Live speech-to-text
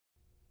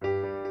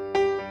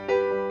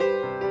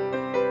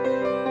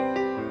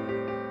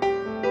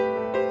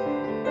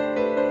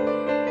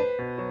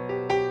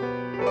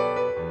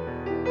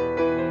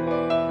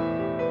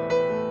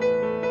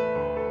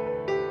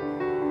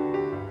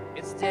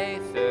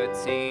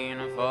13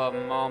 for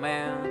a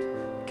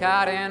moment,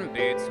 caught in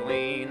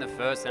between the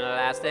first and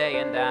last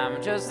day, and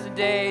I'm just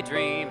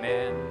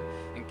daydreaming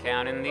and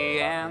counting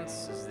the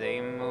ants as they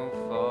move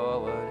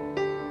forward.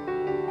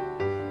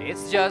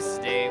 It's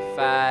just day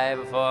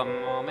 5 for a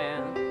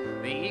moment.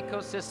 The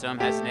ecosystem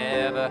has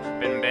never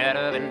been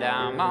better, and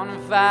I'm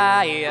on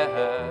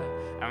fire.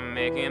 I'm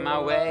making my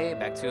way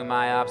back to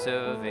my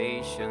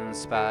observation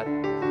spot.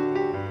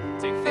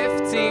 Take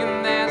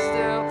 15, there's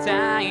still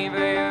time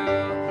for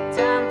you.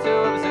 Time to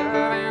observe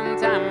and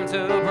time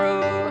to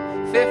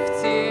brew.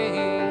 15,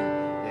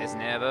 there's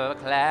never a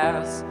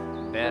class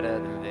better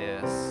than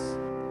this,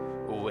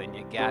 when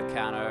you got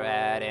kinda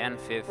right and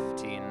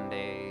 15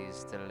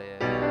 days to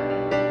live.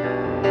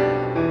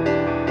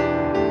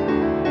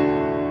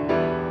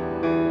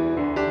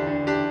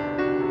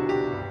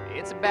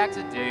 It's back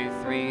to day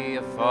 3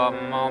 for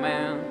a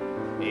moment.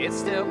 It's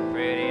still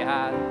pretty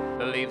hot,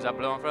 the leaves are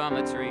blown from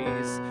the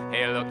trees.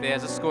 Hey look,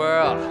 there's a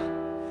squirrel,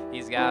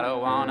 he's got a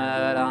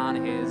walnut on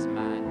his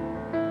mind.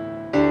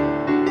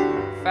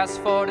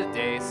 Fast forward to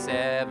day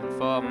 7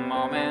 for a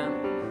moment.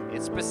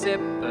 It's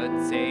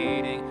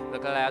precipitating, the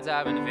clouds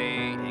are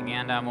invading,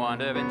 and I'm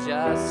wondering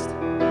just,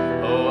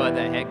 oh, what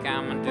the heck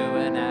I'm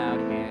doing out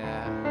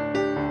here.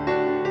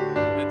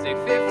 Day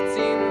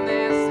 15,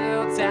 there's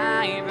still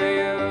time for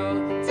you.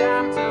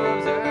 Time to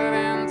observe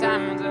and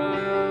time to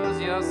lose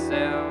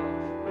yourself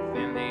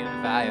within the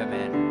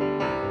environment,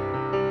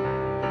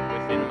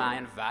 within my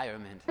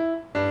environment.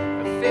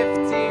 15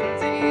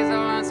 days, I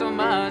learned so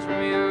much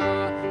from you.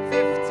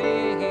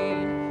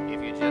 15,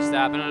 if you just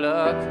stop and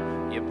look,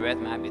 your breath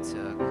might be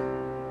took,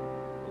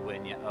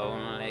 when you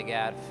only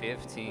got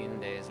 15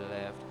 days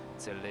left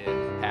to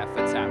live. Half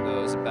the time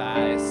goes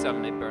by,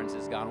 suddenly Burns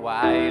has gone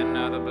wide.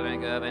 Another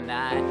blink of an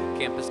eye,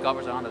 campus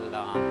covers on the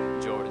lawn.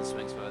 Jordan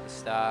swings for the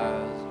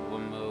stars, we're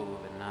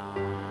moving on.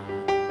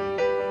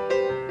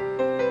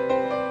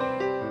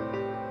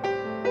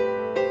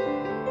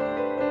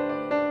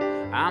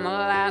 On the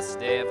last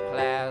day of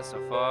class, so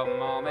for a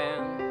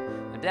moment,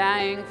 I'm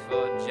dying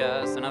for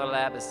just another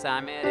lab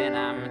assignment, and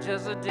I'm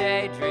just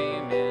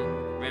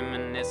daydreaming,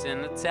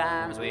 reminiscing the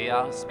times we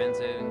all spent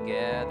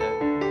together.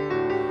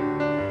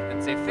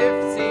 Say 15,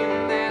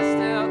 there's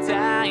still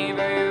time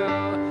for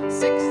you.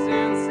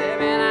 16,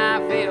 7, I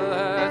feel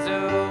her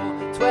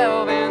too.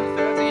 12 and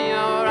 13,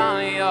 you're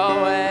on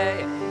your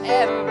way.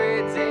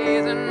 Every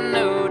day's a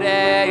new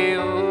day.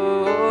 Ooh,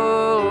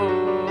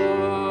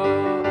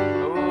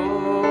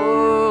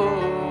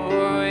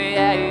 ooh,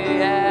 yeah,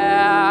 yeah.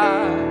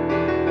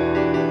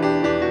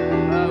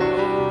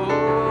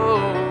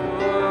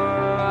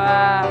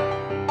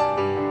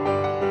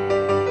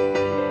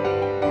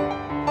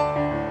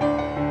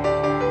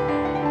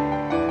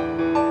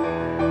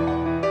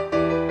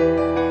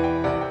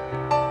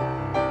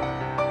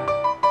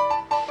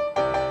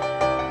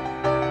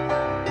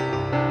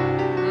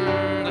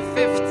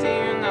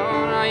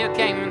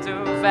 Came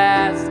too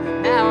fast.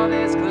 Now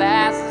this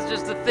class is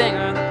just a thing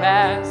of the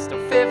past.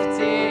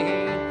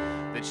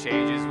 15, the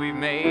changes we've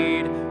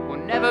made will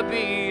never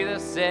be the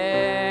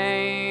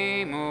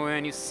same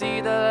when you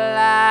see the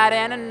light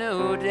and a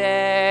new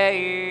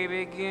day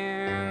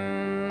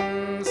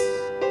begins.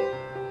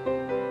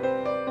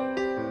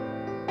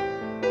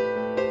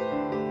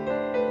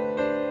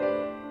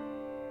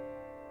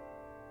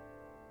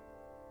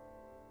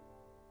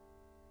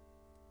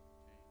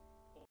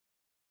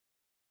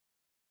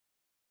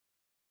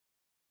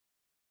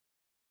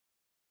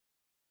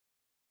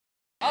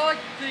 I like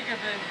to think of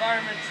the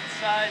environment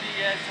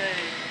society as a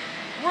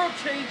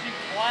world-changing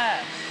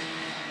class.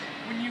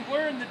 When you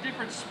learn the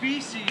different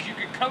species you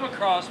could come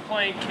across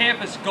playing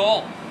campus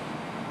golf.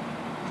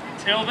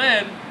 Until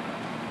then,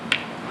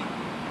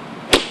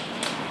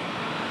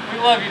 we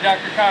love you,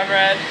 Dr.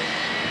 Conrad.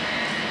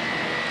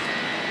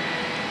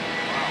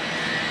 Wow.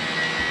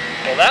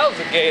 Well, that was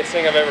the gayest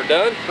thing I've ever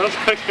done. That was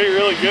actually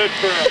really good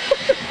for